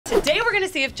we're gonna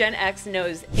see if Gen X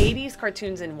knows 80s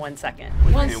cartoons in 1 second.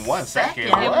 In 1 second? In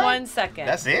 1 second.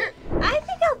 That's it? I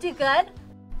think I'll do good.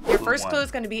 Your first clue is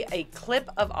gonna be a clip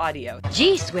of audio.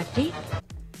 Gee, Swifty.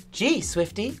 Gee,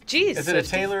 Swifty. Geez. Is it a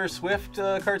Taylor Swift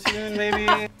cartoon,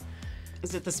 maybe?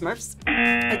 Is it the Smurfs?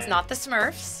 It's not the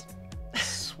Smurfs.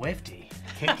 Swifty.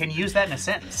 Can you use that in a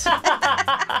sentence?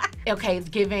 Okay, it's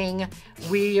giving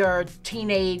we are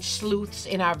teenage sleuths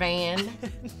in our van.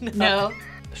 No.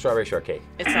 Strawberry shortcake.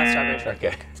 It's not Strawberry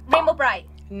Shortcake. Okay. Rainbow Brite.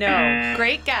 No.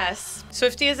 Great guess.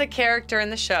 Swifty is a character in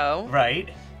the show. Right.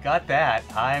 Got that.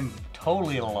 I'm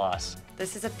totally at a loss.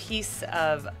 This is a piece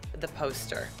of the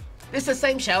poster. It's the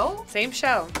same show? Same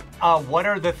show. What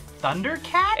are the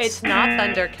Thundercats? It's not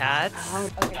Thundercats.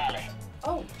 Okay.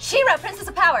 Oh, She-Ra, Princess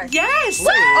of Power. Yes!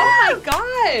 Oh my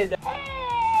god!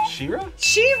 She-Ra?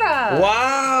 She-Ra!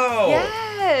 Wow!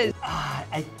 Yes!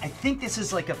 I think this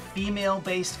is like a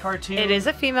female-based cartoon. It is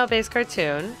a female-based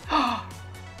cartoon.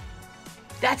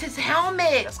 That's his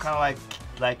helmet. That's kind of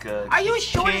like a Are you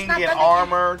sure it's king not in Thundercats?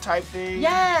 armor type thing.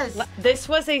 Yes. This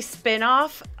was a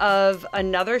spin-off of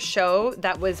another show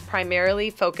that was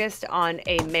primarily focused on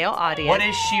a male audience. What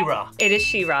is She-Ra? It is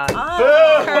She-Ra. Boom!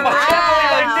 I can't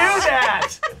believe I knew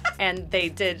that! And they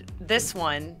did this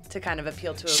one to kind of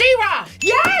appeal to She-Ra!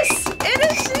 Yes!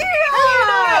 It is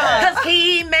She-Ra! Cause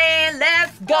He-Man,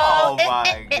 let's go. Oh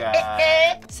my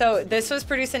god. So this was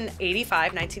produced in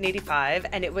 1985,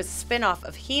 and it was a spin-off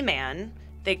of He-Man.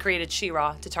 They created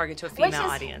She-Ra to target to a female Which is,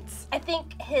 audience. I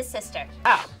think his sister.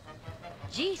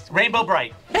 Gee, Rainbow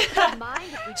Brite.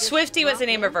 Swifty was the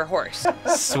name of her horse.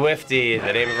 Swifty,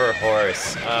 the name of her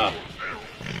horse. Oh.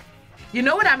 You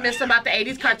know what I miss about the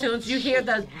 80s cartoons? You hear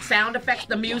the sound effects,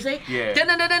 the music? Yeah.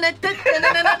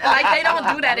 Like they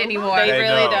don't do that anymore. They They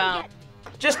really don't. don't.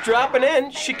 Just dropping in.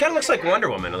 She kind of looks like Wonder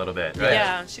Woman a little bit, right?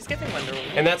 Yeah, she's giving Wonder Woman.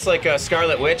 And that's like a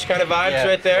Scarlet Witch kind of vibes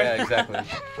right there. Yeah, exactly.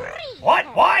 What?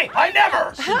 Why? I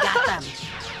never! She got them.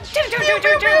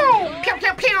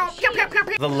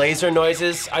 The laser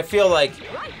noises, I feel like,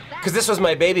 because this was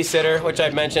my babysitter, which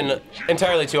I've mentioned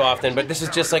entirely too often, but this is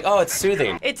just like, oh, it's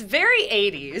soothing. It's very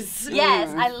 80s.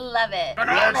 Yes, I love it.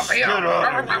 Let's get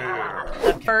over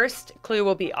here. The first clue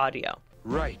will be audio.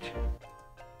 Right.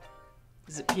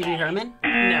 Is it Pee Wee Herman?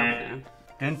 No.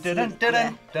 Dun, dun, dun, dun,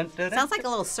 dun, dun, dun. Sounds like a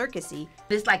little circusy.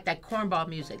 It's like that cornball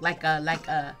music, like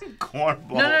a.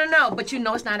 Cornball. No. But you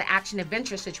know it's not an action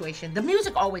adventure situation. The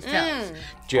music always tells.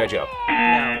 G.I. Joe.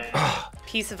 No.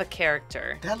 Piece of a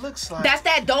character. That looks like. That's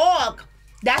that dog.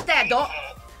 That's that dog.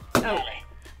 Oh.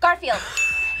 Garfield.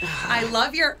 I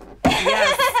love your.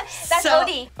 Yes. That's So-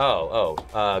 Odie.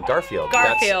 Garfield.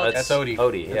 Garfield. That's Odie.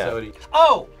 Odie, yeah. That's Odie.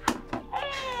 Oh!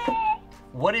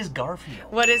 What is Garfield?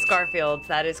 What is Garfield?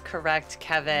 That is correct,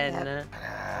 Kevin.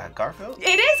 Garfield?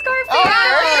 It is Garfield!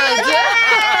 Oh,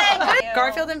 yeah.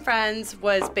 Garfield and Friends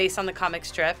was based on the comic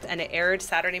strip, and it aired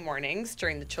Saturday mornings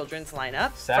during the children's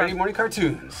lineup. Saturday morning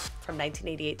cartoons. From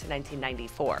 1988 to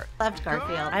 1994. Loved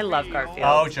Garfield. I love Garfield.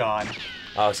 Oh, John.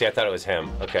 Oh, see, I thought it was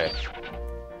him. Okay.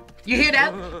 You hear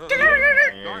that?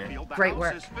 Great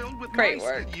work. Great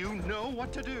work. You know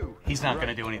what to do. He's not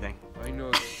gonna do anything.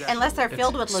 Unless they're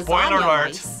filled with Spoiler lasagna alert.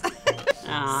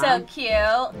 mice. So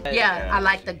cute. Yeah, I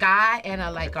like the guy and I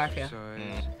like Garfield.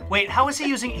 Wait, how is he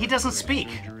using? He doesn't speak.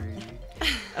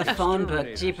 A phone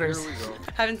book, jeepers.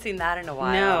 Haven't seen that in a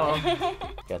while. No.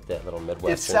 Got that little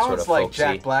Midwestern It sounds sort of like folksy.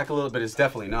 Jack Black a little bit. It's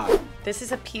definitely not. This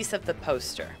is a piece of the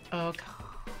poster. Okay.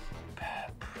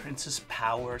 Princess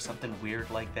Power, something weird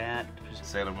like that.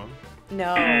 Sailor Moon?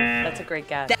 No, that's a great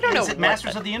guess. I don't know Is it what-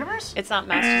 Masters of the Universe? It's not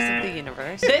Masters of the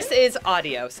Universe. This is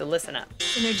audio, so listen up.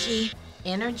 Energy.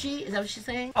 Energy? Is that what she's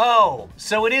saying? Oh,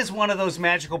 so it is one of those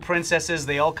magical princesses.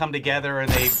 They all come together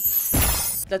and they.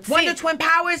 Let's Wonder see. Twin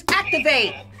Powers,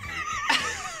 activate!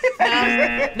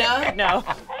 No.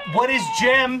 What is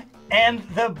Gem and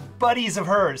the buddies of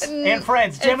hers and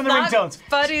friends? Gem and the It's not ringtones.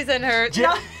 Buddies and her. Gem-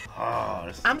 No. Oh,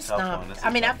 this is I'm a tough one. stumped. This is I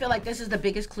mean, I tough. feel like this is the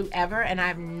biggest clue ever, and I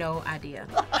have no idea.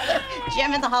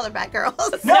 Gem and the Hollerback Girls.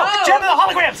 No, Gem and the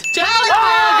holograms. Gem and the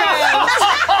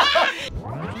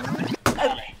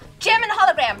holograms. Gem and the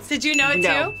Holograms. Did you know it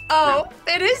No. too? Oh,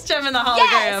 it is Gem and the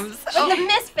holograms. Yes, with the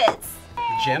Misfits.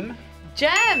 Jim?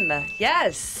 Gem.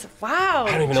 Yes. Wow.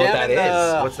 I don't even know what that Jim and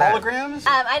is. the What's that? holograms?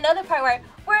 I know the part where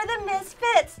we're the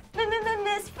Misfits.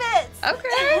 Misfits.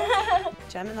 Okay.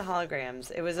 Gem and the holograms.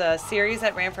 It was a series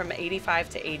that ran from 85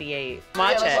 to 88.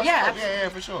 Watch it. Yeah. Yeah,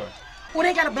 for sure. Well,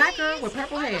 they got a black girl with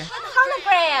purple hair.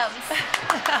 Holograms.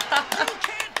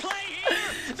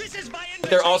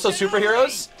 They're also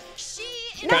superheroes?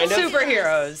 Not Kind of?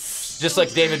 superheroes. Just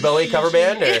like David Bowie cover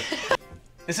band? Or?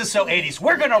 This is so 80s.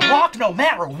 We're gonna rock no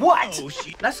matter what.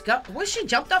 Let's go. Well, she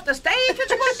jumped off the stage. What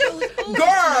you want to do?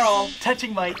 Girl.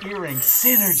 Touching my earring.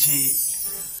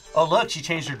 Synergy. Oh, look, she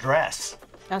changed her dress.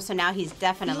 Oh, so now he's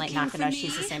definitely not gonna know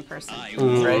she's the same person.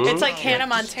 Right? It's like Hannah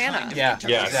Montana. Yeah,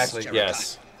 Yes, exactly.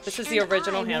 yes. This is the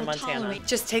original Hannah Montana.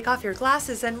 Just take off your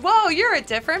glasses and whoa, you're a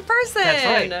different person.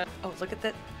 That's right. Oh, look at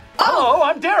that. Oh,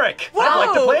 I'm Derek. I'd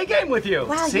like to Whoa. play a game with you.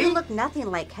 Wow, See? you look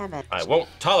nothing like Kevin. I won't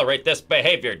tolerate this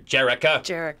behavior, Jerica.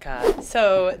 Jerica.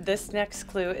 So this next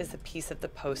clue is a piece of the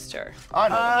poster. I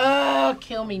know. Oh,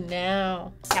 kill me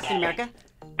now. Captain America?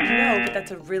 No, but that's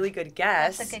a really good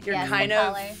guess. That's a good You're guess. kind The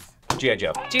of. colors. G.I.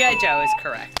 Joe. G.I. Joe is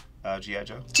correct. G.I.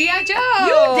 Joe. G.I. Joe!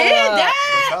 You did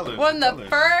that. Colors, Won the colors.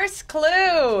 first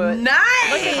clue.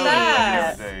 Nice. Look at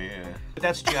that. Yeah.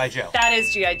 That's G.I. Joe. That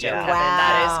is G.I. Joe, Yeah. Kevin.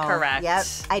 That is correct. Yep.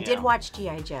 I did Yeah. watch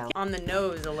G.I. Joe. On the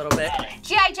nose a little bit.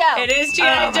 G.I. Joe. It is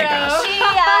G.I. Oh my Joe.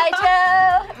 G.I.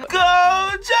 Joe. Go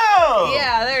Joe!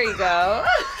 Yeah, there you go.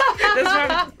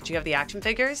 Do you have the action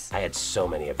figures? I had so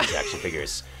many of these action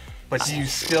figures. But you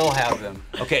still have them.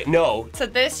 Okay, no. So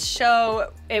this show,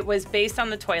 it was based on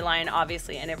the toy line,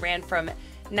 obviously, and it ran from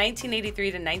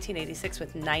 1983 to 1986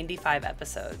 with 95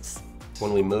 episodes.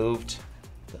 When we moved,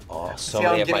 so See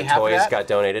how many I'm of my getting half of toys that? got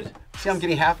donated. See, I'm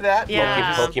getting half of that?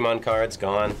 Yeah. Pokemon cards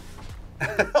gone.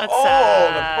 That's Oh,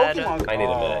 sad. the Pokemon. I need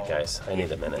a minute, guys. I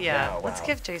need a minute. Yeah, wow. let's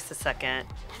give Jayse a second.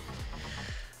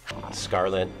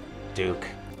 Scarlet, Duke.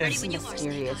 It's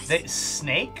mysterious. They,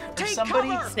 Snake or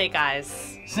somebody? Snake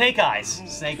Eyes. Snake Eyes.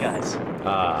 Snake Eyes.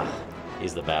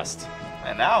 He's the best.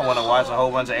 And now I want to watch a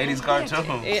whole bunch of 80s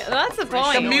cartoons. Yeah, that's the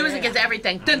point. The music is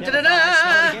everything. Dun, dun, dun,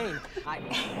 dun.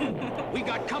 We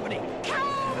got company.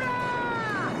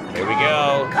 Here we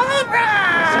go.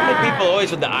 So many people always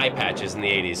with the eye patches in the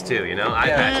 80s too, you know? Eye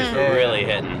patches were really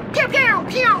hitting. Pew, pew,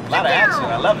 pew, A lot of action.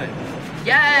 I love it.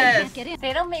 Yes.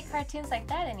 They don't make cartoons like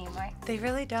that anymore. They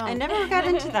really don't. I never got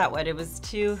into that one. It was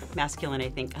too masculine, I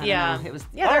think. I don't Yeah. know. It was.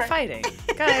 Yeah, they're fighting.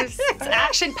 Guys, it's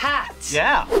action packed.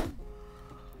 Yeah.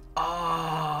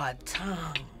 Oh,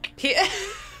 tongue.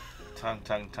 Tongue.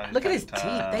 Look at his tongue.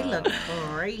 teeth. They look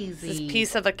crazy. This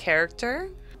piece of a character.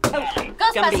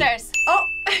 Ghostbusters. Oh,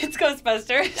 it's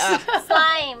Ghostbusters.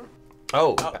 Slime.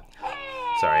 Oh,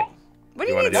 sorry. What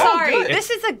do You you wanna mean do it? sorry? It's- This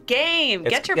is a game.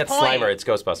 Get your It's point. Slimer, it's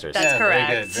Ghostbusters. That's correct.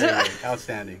 Very good, very good.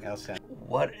 Outstanding, outstanding.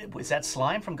 What was that?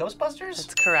 Slime from Ghostbusters?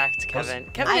 That's correct, Kevin.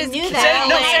 Kevin I is knew Say, that.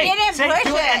 no, I say, didn't say, push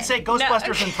do it it. and say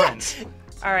Ghostbusters and Friends.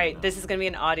 All right, this is gonna be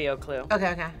an audio clue. Okay,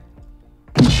 okay.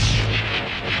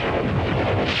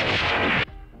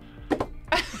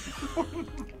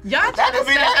 Y'all trying to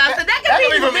be set us, and that could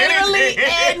be from literally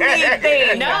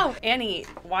anything. No, Annie,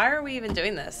 why are we even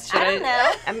doing this? Should I don't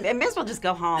know. I may as well just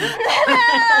go home. No.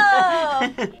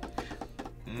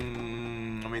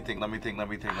 Let me think.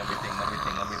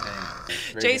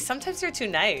 Jay, sometimes you're too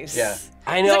nice. Yeah.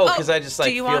 I know, He's because like, I just like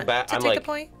do you feel want bad. to I'm take like, the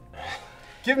point?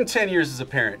 Give him 10 years as a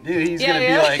parent. Dude, he's Yeah, gonna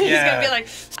yeah. be like, He's yeah. gonna be like,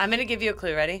 I'm gonna give you a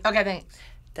clue. Ready? Okay, thanks.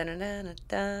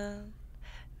 Da-na-na-na-da,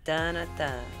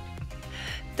 da-na-da,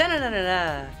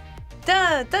 da-na-na-na-da,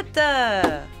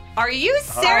 da-da-da. Are you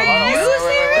serious?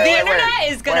 The internet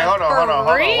is gonna hold on.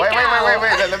 freak out. Wait.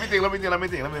 Let me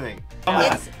think.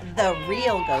 It's the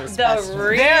real Ghostbusters. The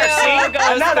real There, see?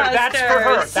 Ghostbusters. Another. That's for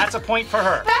her. That's a point for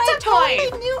her. That's a I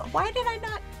point. knew. Why did I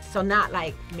not? So not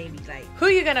like, maybe like. Who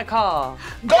you gonna call?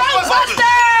 Ghostbusters!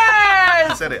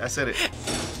 I said it.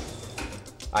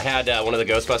 I had one of the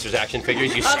Ghostbusters action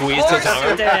figures. You Of squeezed his course you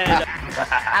arm. did.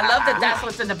 I love that that's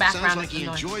what's in the Sounds background. like he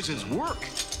enjoys his work.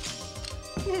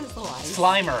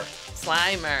 Slimer.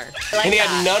 Slimer. And he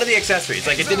had none of the accessories.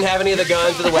 Like, it didn't have any of the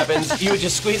guns or the weapons. You would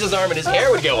just squeeze his arm and his hair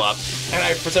would go up.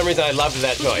 And for some reason, I loved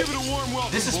that toy.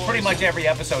 This is pretty much every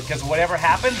episode because whatever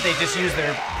happened, they just used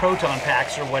their proton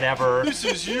packs or whatever.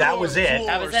 That was it.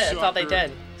 That was it. That's all they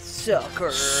did.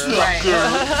 Sucker. Right.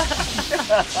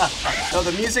 No,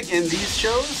 the music in these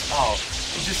shows,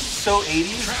 it's just so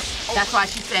 80s. That's why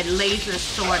she said laser,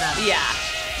 sorta. Yeah.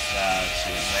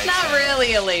 Not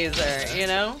really a laser, you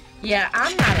know? Yeah,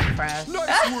 I'm not impressed. Who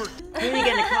are you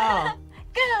gonna call?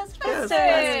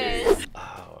 Ghostbusters.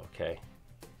 Oh, okay.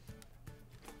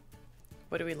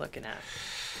 What are we looking at?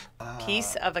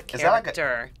 Piece of a Is that like a-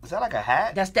 character. Is that like a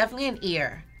hat? That's definitely an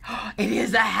ear. It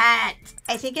is a hat.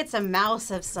 I think it's a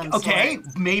mouse of some Okay,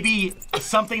 sort. maybe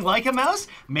something like a mouse.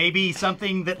 Maybe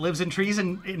something that lives in trees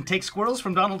and takes squirrels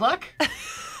from Donald Duck.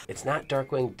 It's not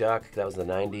Darkwing Duck. That was the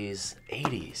 90s.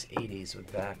 80s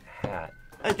with that hat.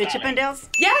 The Chippendales?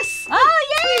 Yes! Oh,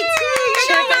 yay!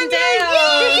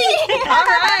 Chippendales! All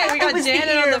right, we got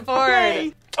Janet on the board.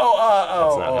 Yay.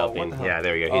 That's not helping. Yeah,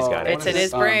 there we go. He's got it. It's in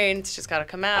his brain. It's just got to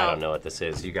come out. I don't know what this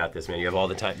is. You got this, man. You have all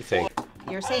the time to think.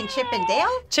 You're saying Chip and Dale?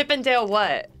 Chip and Dale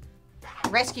what?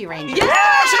 Rescue Rangers.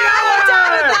 Yeah! She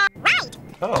got it! Right.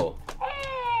 Oh.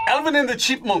 Alvin and the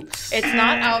Chipmunks. It's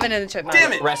not Alvin and the Chipmunks.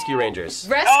 Damn it. Rescue Rangers.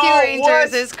 Rescue Rangers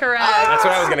what? is correct. That's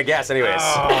what I was gonna guess, anyways.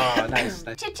 Oh, nice.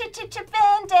 Chip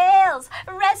and Dale's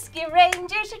Rescue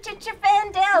Rangers. Chip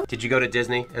and Dale. Did you go to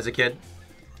Disney as a kid?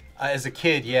 As a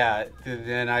kid, yeah.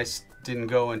 Then I didn't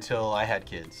go until I had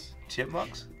kids.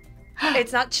 Chipmunks?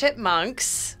 It's not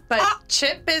Chipmunks, but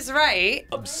Chip is right.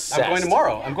 Obsessed. I'm going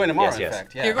tomorrow. Yes, in yes.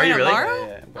 fact. Yeah. You're going you really? tomorrow?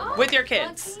 Yeah, I'm going With your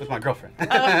kids? with my girlfriend.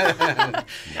 Nice.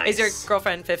 Is your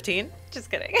girlfriend 15? Just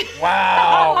kidding.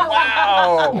 Wow!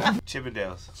 Wow!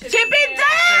 Chippendales. Chip and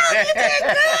Dale! You did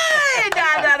good!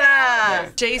 Da, da, da.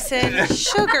 Jason,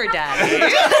 sugar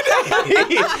daddy.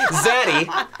 Zaddy.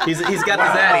 He's got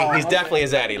the zaddy. He's definitely a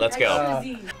zaddy. Let's go.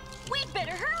 We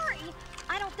better hurry.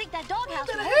 I don't think that doghouse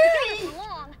will hold together for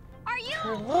long. Are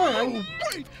you?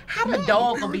 How the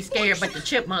dog gonna be scared, but the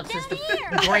chipmunks is the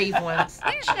brave ones?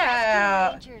 Where's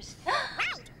Child. Rangers?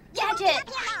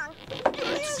 Gadget.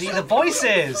 See the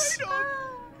voices.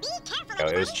 Oh,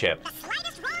 it was Chip.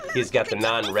 He's got the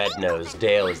non-red nose.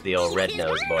 Dale is the old red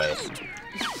nose boy.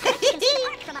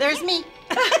 There's me.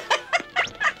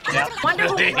 Wonder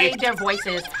who made their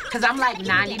voices, because I'm like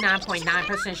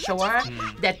 99.9% sure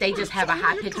that they just have a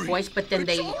high-pitched voice, but then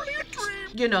they,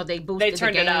 you know, they boosted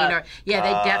turned the it gain. up. Or, yeah,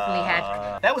 they definitely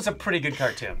had. That was a pretty good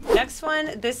cartoon. Next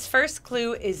one, this first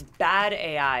clue is bad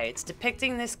AI. It's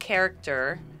depicting this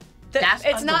character. That's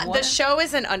it's not, the underwater? show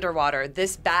isn't underwater.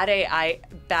 This bad AI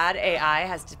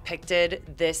has depicted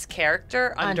this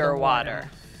character underwater.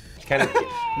 Kind of.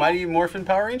 Mighty Morphin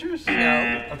Power Rangers?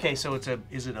 No. Okay, so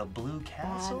is it a blue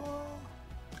castle?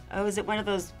 Oh, is it one of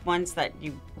those ones that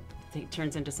you think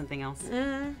turns into something else?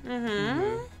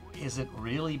 Is it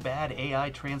really bad AI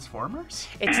Transformers?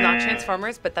 It's not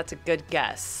Transformers, but that's a good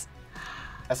guess.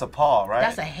 That's a paw, right?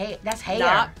 That's a hair. That's hair.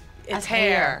 Not, it's That's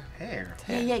hair. hair.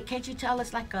 Yeah. Can't you tell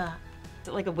it's like a? Is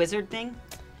it like a wizard thing?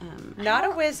 Not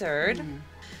a wizard.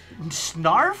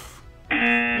 Snarf?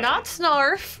 Not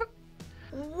Snarf.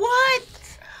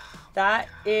 What? That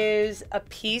is a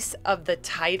piece of the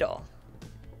title.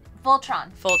 Voltron.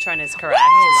 Voltron is correct.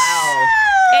 Oh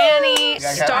Annie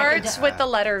got starts it. with the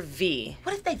letter V.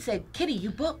 What if they said, Kittie, you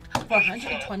booked for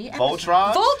 120 episodes?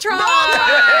 Voltron? Voltron!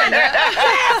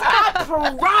 I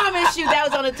promise you that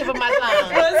was on the tip of my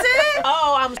tongue. Was it?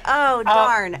 Oh,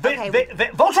 darn. Okay.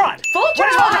 Voltron!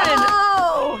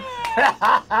 Voltron!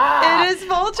 It is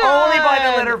Voltron! Only by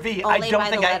the letter V. I Only don't by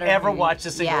think the I letter ever V. watched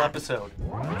a single Yeah. episode.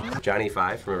 Johnny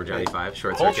Five. Remember Johnny Five?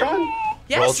 Short Circuit. Voltron?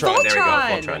 Yes, Voltron. There we go.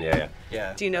 Voltron. Voltron. Yeah, yeah.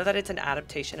 Yeah. Do you know that it's an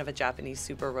adaptation of a Japanese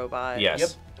super robot? Yes. Yep.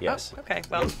 Yes. Oh, okay,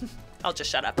 well, I'll just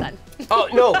shut up then. Oh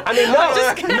no! I mean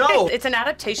no! No! It's an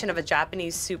adaptation of a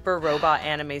Japanese super robot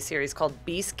anime series called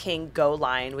Beast King Go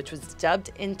Line, which was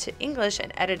dubbed into English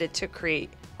and edited to create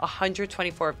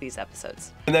 124 of these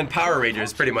episodes. And then Power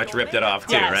Rangers pretty much ripped it off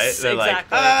too, Yes, right? They're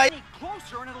exactly. like,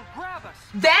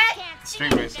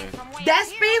 Street Racer. That's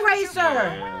Speed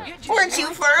Racer. Weren't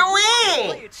you far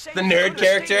away? the nerd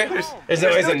character. There's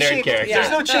always a nerd change- character. There's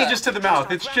no changes to the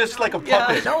mouth. It's just like a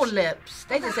puppet. No lips.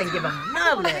 They just ain't give him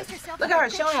no lips. Look at her.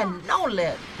 She had no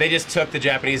lips. They just took the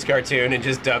Japanese cartoon and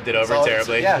just dubbed it over So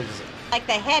terribly. Yeah. Like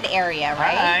the head area,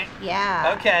 right? Alright.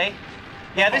 Yeah. Okay.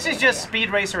 Yeah, this is just Speed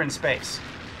Racer in space.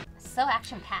 So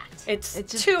action-packed. It's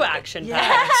too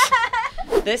action-packed.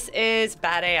 This is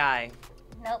bad AI.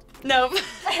 Nope. Nope.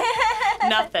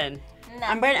 Nothing.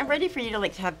 I'm ready for you to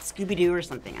like have Scooby-Doo or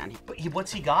something on here. But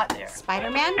what's he got there?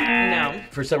 Spider-Man? No.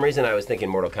 For some reason, I was thinking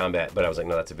Mortal Kombat, but I was like,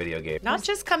 no, that's a video game. Not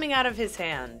just coming out of his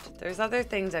hand. There's other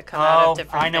things that come out Oh, of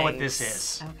different I know what things.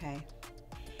 this is. Okay.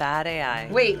 Bad AI.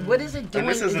 Wait, what is it doing?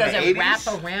 this is in Does the it 80s?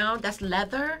 wrap around? That's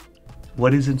leather?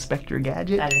 What is Inspector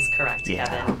Gadget? That is correct, Yeah.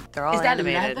 Kevin. They're all Is that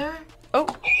animated. leather? Oh,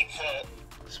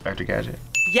 Spectre Gadget.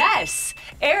 yes.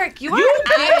 Eric, you are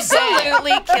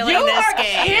absolutely killing this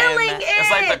game.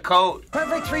 It's like the coat.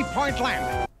 Perfect three-point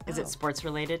landing. Is it sports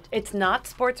related? It's not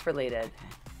sports related.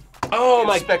 Oh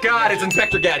my God! It's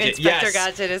Inspector Gadget. Inspector yes.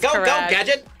 Gadget is go, correct. Go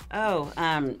Gadget. Oh,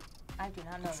 I do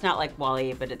not know. it's not like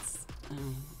Wall-E, but it's. Oh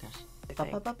gosh.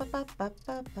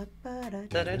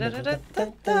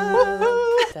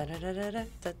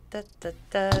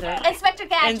 Inspector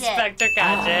Gadget. Inspector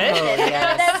Gadget.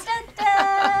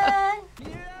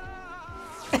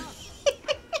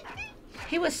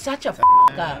 He was such a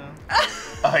up.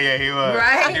 Oh yeah, he was.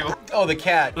 Right? He was. Oh, the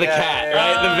cat. The cat,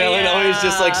 right? The villain yeah. always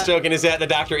just like stroking his head. The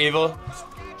Dr. Evil.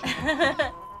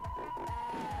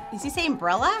 Is he saying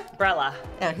umbrella? Umbrella.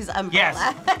 No, his umbrella.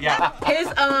 Yes. Yeah. His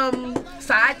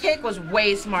sidekick was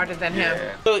way smarter than him.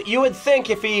 So you would think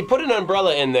if he put an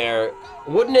umbrella in there,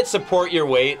 wouldn't it support your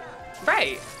weight?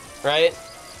 Right. Right?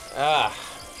 Ah.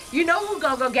 You know who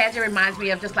Go-Go Gadget reminds me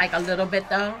of just like a little bit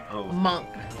though? Oh. Monk.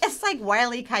 It's like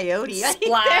Wile E. Coyote.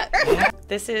 Splat.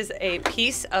 This is a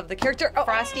piece of the character. Oh.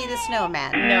 Frosty the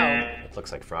Snowman. No. It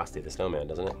looks like Frosty the Snowman,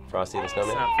 doesn't it? Frosty the It's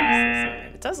Snowman? not Frosty the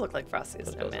Snowman. It does look like Frosty the It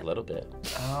does a Snowman. little bit.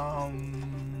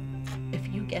 If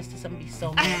you guessed it, I'm gonna be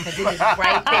so mad because it is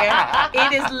right there.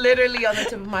 It is literally on the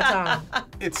tip of my tongue.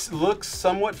 It looks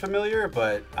somewhat familiar,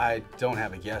 but I don't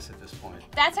have a guess at this point.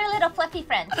 That's our little fluffy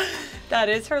friend. That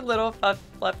is her little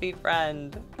fluffy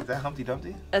friend. Is that Humpty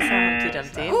Dumpty? That's not Humpty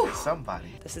Dumpty. It's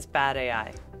somebody. This is bad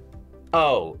AI.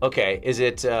 Oh, okay. Is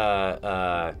it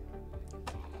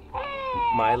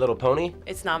My Little Pony?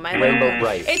 It's not my Rainbow Little-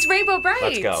 Brite. It's Rainbow Brite.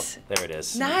 Let's go. There it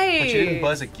is. Nice. But you didn't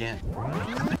buzz again.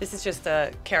 This is just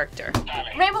a character.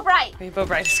 Rainbow Brite. Rainbow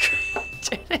Brite is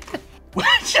correct.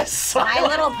 Just My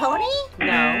Little Pony?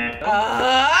 No.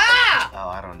 Oh,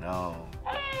 I don't know.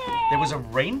 There was a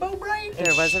Rainbow Brite?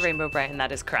 There was a Rainbow Brite, and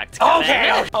that is correct.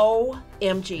 Okay.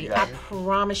 OMG. got I it.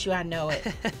 promise you I know it.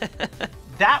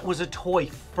 That was a toy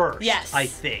first. Yes. I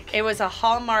think. It was a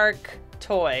Hallmark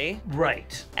toy,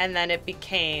 Right. and then it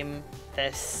became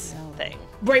this thing.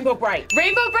 Rainbow Brite.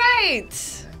 Rainbow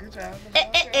Brite! Good job.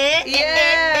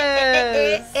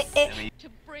 Yes! To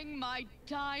bring my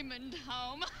diamond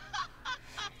home.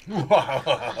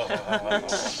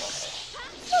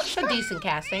 It's a decent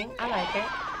casting. I like it.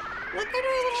 Look at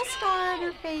her little star on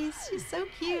her face. She's so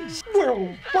cute.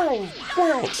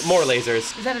 More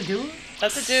lasers. Is that a dude?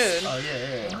 That's a dude. Oh,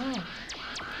 yeah.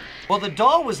 Well, the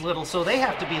doll was little, so they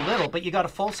have to be little, but you got a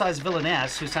full-size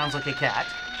villainess who sounds like a cat.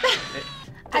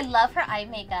 I love her eye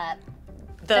makeup.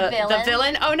 The villain?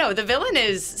 villain? Oh no, the villain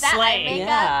is That eye Slane. makeup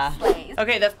Yeah. slays.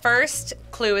 Okay, the first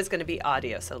clue is gonna be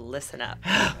audio, so listen up.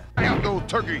 I got those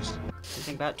turkeys.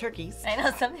 Think about turkeys. I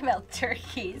know something about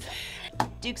turkeys.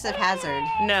 Dukes of Hazzard.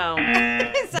 No.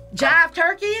 Jive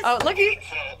turkeys? Oh, look at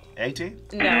 18?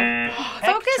 No.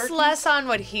 Focus turkeys? less on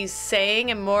what he's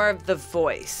saying and more of the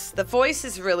voice. The voice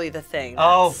is really the thing.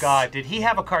 Oh, that's- God. Did he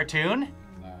have a cartoon?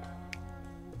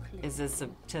 Is this a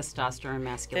testosterone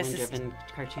masculine-driven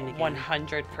cartoon again?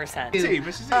 100%. T,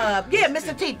 Mrs. T. Yeah,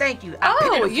 Mr. T, thank you.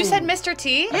 Oh, you said Mr.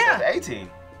 T? Yeah. 18.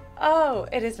 Oh,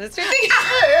 it is Mr. T.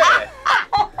 Yeah.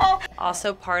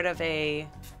 Also part of a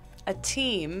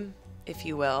team, if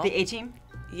you will. The A-Team?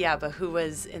 Yeah, but who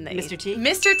was in the Mr. T?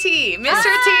 Mr. T.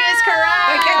 Mr. T is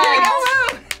correct.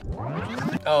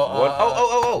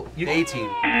 Oh, the A-Team.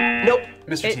 Nope.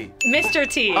 Mr. T. Mr.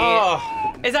 T.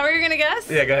 Oh. Is that what you're gonna guess?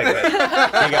 Yeah, go ahead.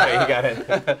 You got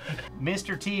it.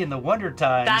 Mr. T in the Wonder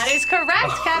Times. That is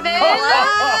correct, Kevin.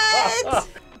 What?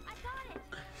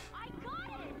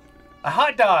 A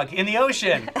hot dog in the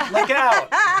ocean. Look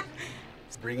out.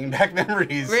 Bringing back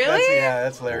memories. Really?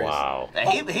 That's hilarious. Wow.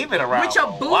 He been around. With your for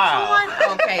a boots while.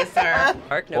 on? Okay, sir.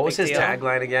 Mark, no What was big his deal.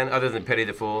 tagline again, other than pity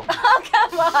the fool? Oh,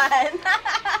 come on.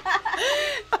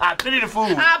 I pity the fool.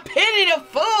 I pity the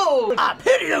fool. I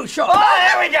pity the shark. Oh,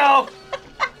 there we go.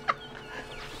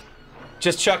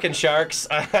 Just chucking sharks.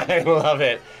 I love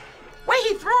it. Wait,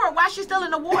 he threw her while she's still in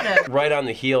the water. Right on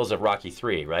the heels of Rocky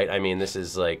 3, right? I mean, this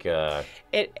is like,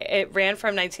 It ran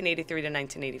from 1983 to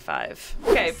 1985.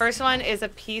 Okay, first one is a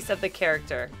piece of the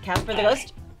character. Casper the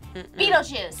Ghost?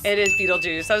 Beetlejuice. It is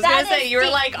Beetlejuice. I was That gonna say, is you were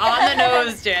deep. like on the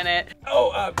nose, Janet.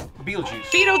 Beetlejuice.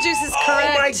 Beetlejuice is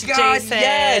correct, my God, Jason.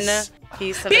 yes.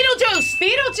 Piece of Beetlejuice.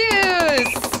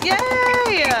 Beetlejuice!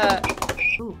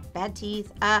 Yay! Ooh, bad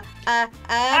teeth.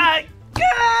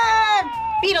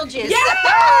 Beetlejuice.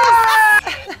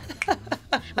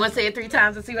 Want to say it 3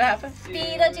 times and see what happens?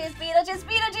 Beetlejuice, Beetlejuice,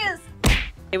 Beetlejuice.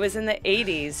 It was in the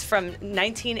 80s, from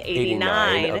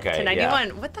 1989 89, okay, to 91.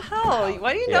 yeah. What the hell?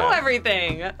 Why do you know Yeah.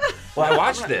 everything? well, I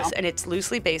watched this. And it's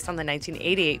loosely based on the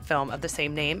 1988 film of the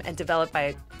same name and developed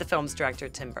by the film's director,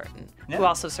 Tim Burton, who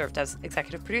also served as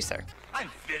executive producer. I'm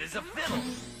fit as a fiddle,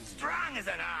 strong as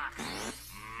an ox.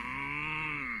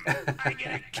 I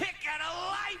get a kick out of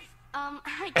life.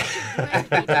 I guess you're right,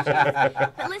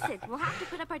 Beetlejuice. But listen, we'll have to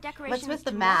put up our decorations What's with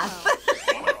the tomorrow.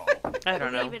 math? I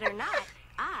don't know. Believe it or not,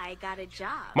 I got a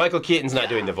job. Michael Keaton's not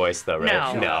doing the voice, though,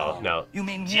 right? No. No. You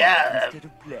mean work Yeah. instead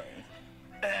of play?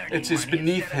 It's just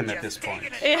beneath him at this point.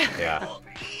 Yeah. Yeah.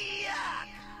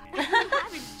 You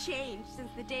haven't changed since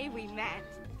the day we met.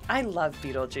 I love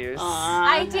Beetlejuice.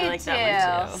 I do like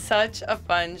that one too. Such a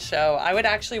fun show. I would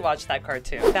actually watch that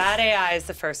cartoon. Bad AI is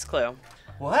the first clue.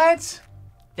 What?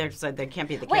 So they can't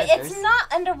be the Wait, characters. it's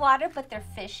not underwater, but they're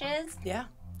fishes. Yeah.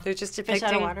 They're just Fish depicting.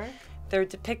 out of water? They're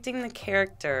depicting the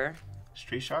character.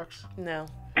 Street Sharks? No.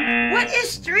 What is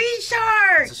Street It's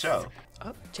Sharks? a show.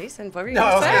 Oh, Jason, what were you No,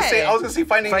 I was gonna gonna say? say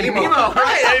Finding Finding Nemo. Nemo.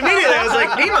 Right. Immediately, I was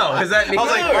like, Nemo. Is that I Nemo?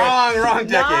 was like, wrong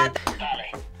decade.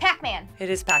 Pac-Man. It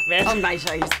is Pac-Man. Oh, nice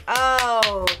choice.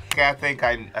 Oh. Okay, I think.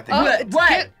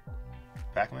 What?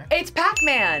 Pac-Man. It's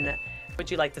Pac-Man.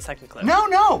 Would you like the second clip? No,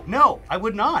 I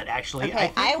would not, actually.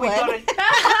 Okay, I would.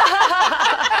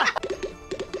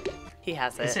 He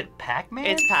has it. Is it Pac-Man?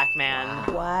 It's Pac-Man.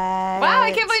 What? Wow,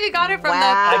 I can't believe you got it from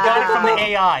I got it from the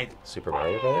AI. Super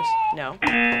Mario Brothers? No.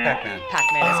 Pac-Man.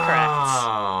 Pac-Man is correct.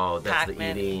 Oh, that's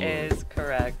Pac-Man the eating. is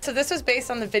correct. So this was based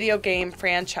on the video game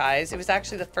franchise. It was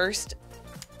actually the first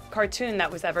cartoon that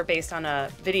was ever based on a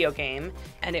video game,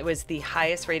 and it was the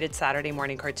highest rated Saturday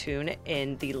morning cartoon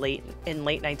in late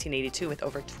 1982 with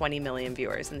over 20 million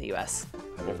viewers in the US.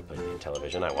 I've never played any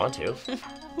television. I want to.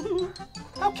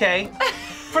 Okay.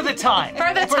 For the time.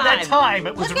 For the that time,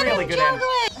 it was really good.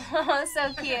 Oh,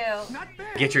 so cute.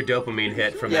 Get your dopamine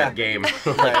hit from that game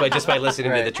just by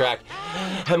listening to the track.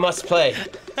 I must play.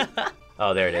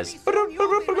 Oh, there it is.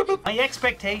 My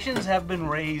expectations have been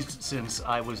raised since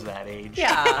I was that age.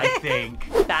 Yeah. I think.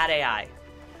 Bad AI.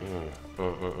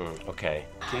 Okay.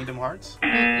 Kingdom Hearts.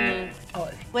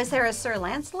 Was there a Sir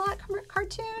Lancelot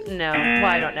cartoon? No. Well,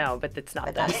 I don't know, but it's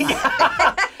not that.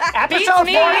 Episode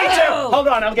me. 42! Hold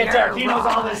on, I'll get there. He knows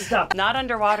all this stuff. Not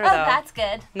underwater, Oh, though. that's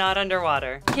good. Not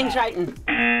underwater. King Triton.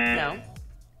 No.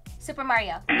 Super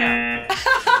Mario. No.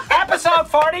 Episode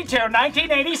 42,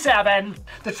 1987.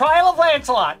 The Trial of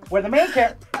Lancelot, where the main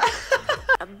character.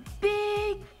 A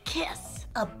big kiss.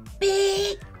 A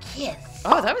big kiss.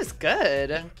 Oh, that was good.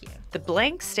 Thank you. The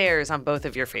blank stares on both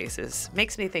of your faces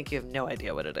makes me think you have no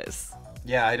idea what it is.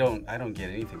 Yeah, I don't get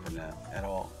anything from that at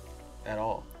all. At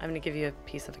all. I'm gonna give you a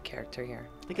piece of a character here.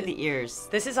 Look at the ears.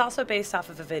 This is also based off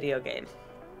of a video game.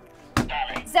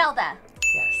 Zelda.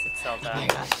 Yes, it's Zelda.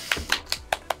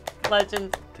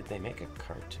 Legend. Did they make a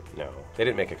cartoon? No. They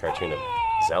didn't make a cartoon of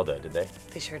Zelda, did they?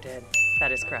 They sure did.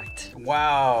 That is correct.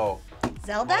 Wow.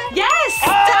 Zelda? Yes!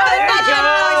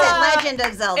 Oh, is it Legend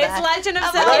of Zelda? It's Legend of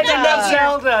Zelda. Legend of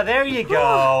Zelda, there you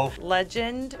go.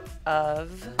 Legend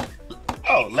of...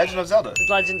 Oh, Legend of Zelda.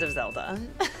 Legend of Zelda.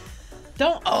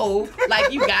 Don't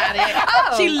like you got it.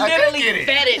 Oh, She I couldn't literally get it.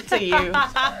 fed it to you.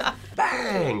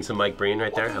 Bang! Some Mike Breen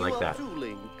right there. I like that.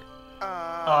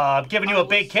 I'm giving you a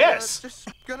big kiss. Just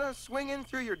gonna swing in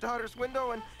through your daughter's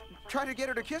window and try to get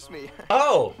her to kiss me.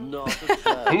 Oh!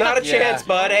 Not a chance,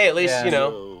 bud. Hey, at least, you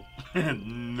know.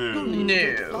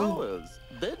 No.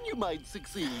 Then you might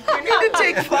succeed. You need to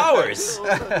take flowers.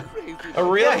 A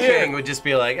real king would just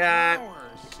be like,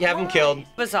 you have him killed.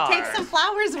 Bizarre. Take some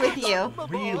flowers with you.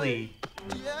 Really?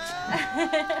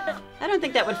 I don't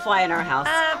think that would fly in our house.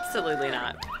 Absolutely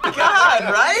not. God,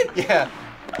 right? Yeah.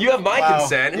 You have my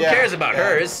consent. Who Yeah. cares about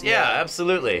hers? Yeah,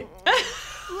 absolutely.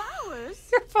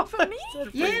 Flowers? For me?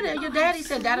 Yeah, your daddy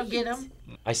said that'll get him.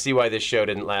 I see why this show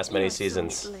didn't last many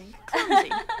seasons.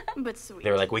 Clumsy, but sweet.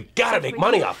 They were like, we gotta make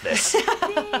money off this.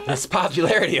 This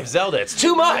popularity of Zelda, it's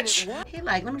too much. He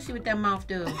like, let me see what that mouth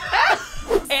do.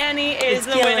 Annie is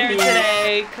the killing winner me.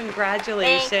 today.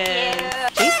 Congratulations.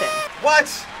 Thank Jason. What?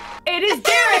 It is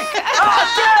Derek.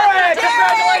 Oh, Derek!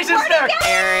 Congratulations, Derek!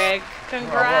 Eric, We're all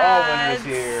congrats. winners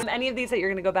here. Any of these that you're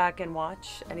gonna go back and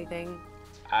watch? Anything?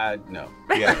 No.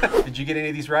 Yeah. Did you get any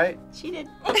of these right? She did.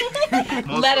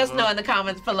 Let us know in the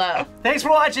comments below. Thanks for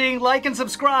watching. Like and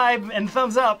subscribe and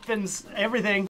thumbs up and everything.